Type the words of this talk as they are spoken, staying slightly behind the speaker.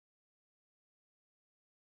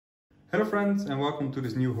Hello friends and welcome to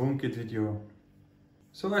this new HomeKit video.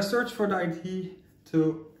 So I searched for the idea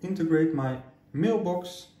to integrate my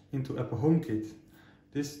mailbox into Apple HomeKit.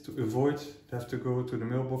 This to avoid to have to go to the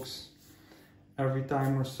mailbox every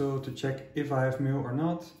time or so to check if I have mail or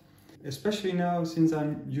not. Especially now since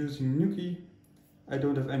I'm using Nuki, I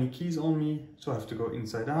don't have any keys on me, so I have to go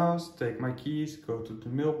inside the house, take my keys, go to the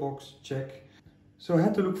mailbox, check. So I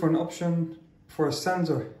had to look for an option for a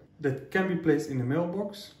sensor that can be placed in the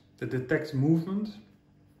mailbox that detects movement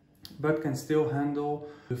but can still handle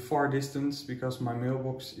the far distance, because my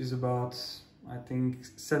mailbox is about, I think,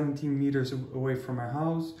 17 meters away from my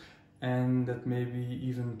house, and that maybe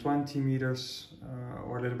even 20 meters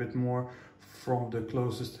or a little bit more from the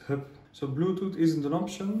closest hub. So Bluetooth isn't an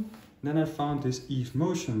option. Then I found this Eve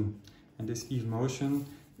Motion, and this Eve Motion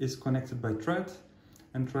is connected by Thread,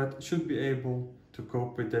 and Thread should be able to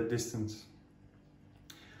cope with that distance.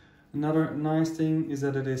 Another nice thing is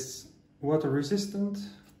that it is water resistant,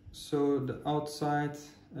 so the outside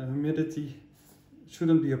humidity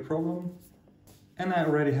shouldn't be a problem. And I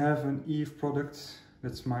already have an Eve product,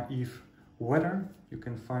 that's my Eve Weather. You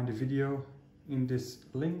can find the video in this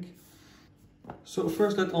link. So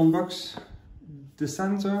first let's unbox the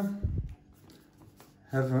sensor,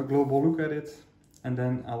 have a global look at it, and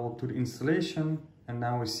then I will do the installation, and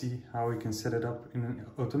now we see how we can set it up in an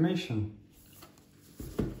automation.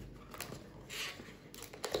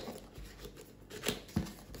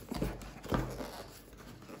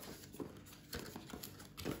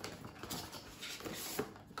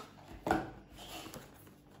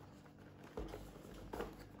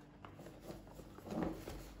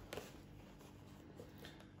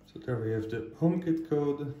 So there we have the HomeKit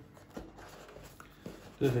code,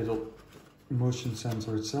 the little motion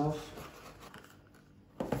sensor itself,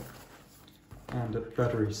 and the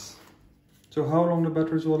batteries. So how long the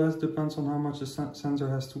batteries will last depends on how much the sensor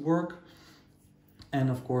has to work, and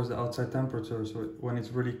of course the outside temperature. So when it's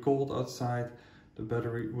really cold outside, the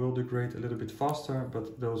battery will degrade a little bit faster,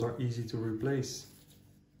 but those are easy to replace.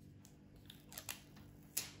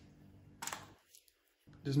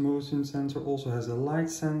 This motion sensor also has a light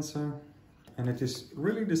sensor, and it is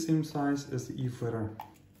really the same size as the Eve Weather.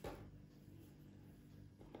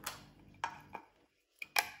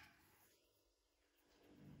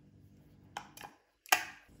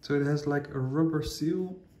 So it has like a rubber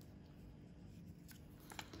seal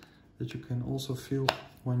that you can also feel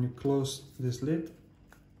when you close this lid,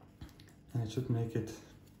 and it should make it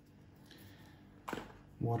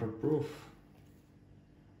waterproof.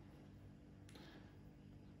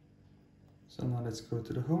 So now let's go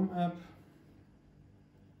to the Home app,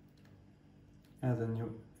 add a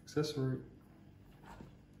new accessory.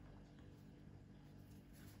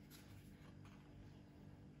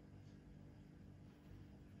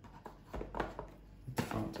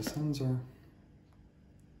 Found the sensor.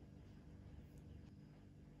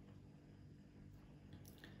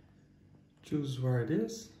 Choose where it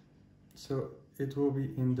is. So it will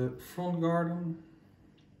be in the front garden.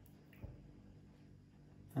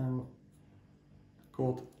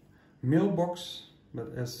 Called mailbox, but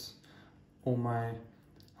as all my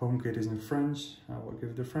HomeKit is in French, I will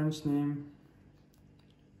give the French name.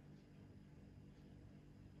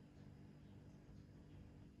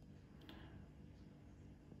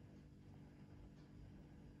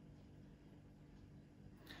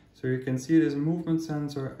 So you can see it is a movement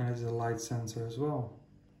sensor and it's a light sensor as well.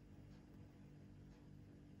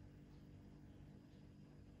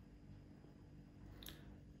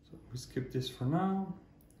 So we skip this for now,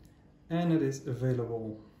 and it is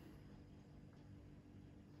available.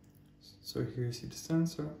 So here you see the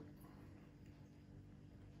sensor.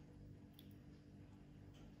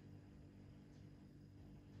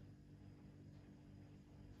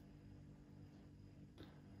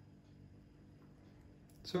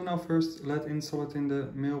 So now first let's install it in the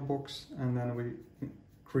mailbox, and then we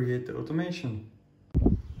create the automation.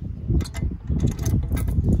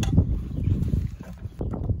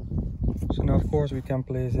 So now of course we can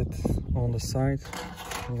place it on the side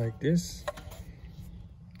like this,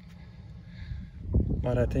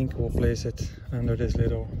 but I think we'll place it under this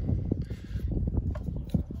little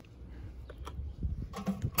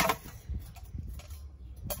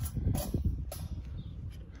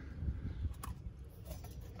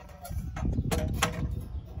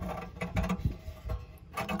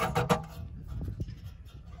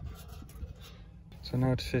So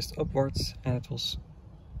now it faces upwards, and it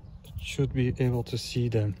should be able to see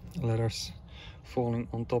the letters falling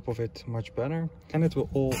on top of it much better. And it will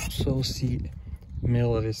also see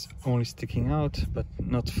mail that is only sticking out but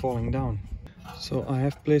not falling down. So I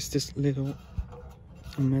have placed this little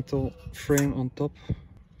metal frame on top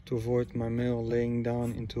to avoid my mail laying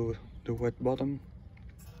down into the wet bottom,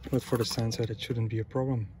 but for the sensor that shouldn't be a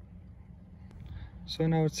problem. So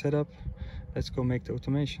now it's set up, let's go make the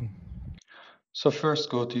automation. So first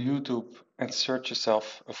go to YouTube and search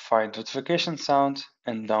yourself a fine notification sound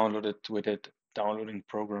and download it with a downloading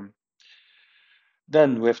program.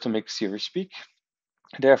 Then we have to make Siri speak.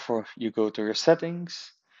 Therefore, you go to your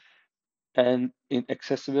settings and in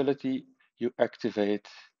accessibility, you activate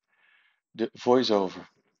the voiceover.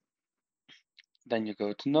 Then you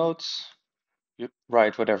go to notes, you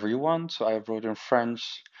write whatever you want. So I wrote in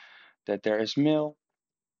French that there is mail.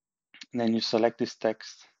 And then you select this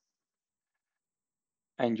text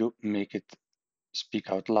and you make it speak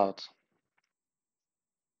out loud.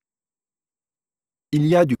 Il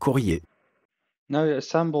y a du courrier. Now you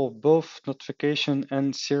assemble both notification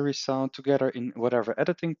and Siri sound together in whatever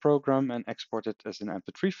editing program and export it as an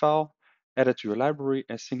MP3 file, add it to your library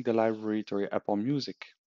and sync the library to your Apple Music.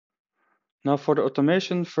 Now for the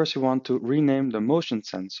automation, first you want to rename the motion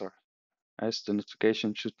sensor, as the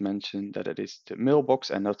notification should mention that it is the mailbox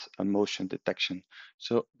and not a motion detection.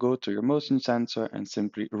 So go to your motion sensor and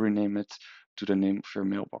simply rename it to the name of your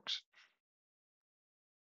mailbox.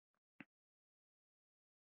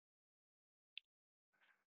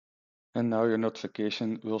 And now your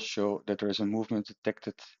notification will show that there is a movement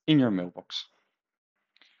detected in your mailbox.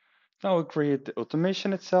 Now we'll create the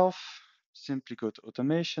automation itself. Simply go to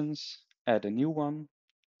automations, add a new one,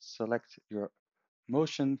 select your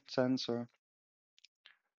motion sensor,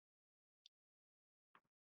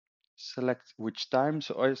 select which time.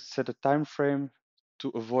 So I set a time frame to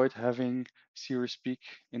avoid having Siri speak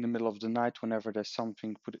in the middle of the night whenever there's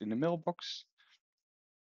something put in the mailbox.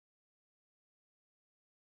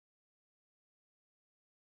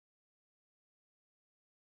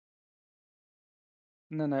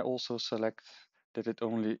 And then I also select that it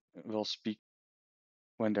only will speak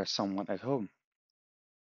when there's someone at home.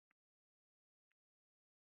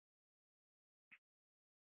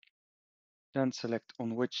 Then select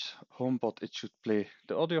on which HomePod it should play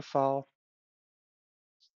the audio file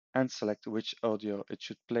and select which audio it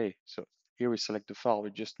should play. So here we select the file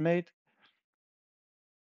we just made.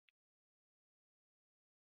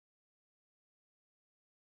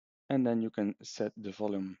 And then you can set the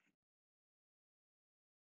volume.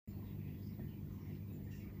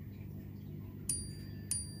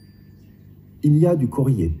 Il y a du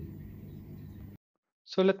courrier.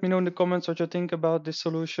 So let me know in the comments what you think about this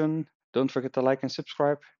solution. Don't forget to like and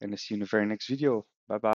subscribe, and I'll see you in the very next video.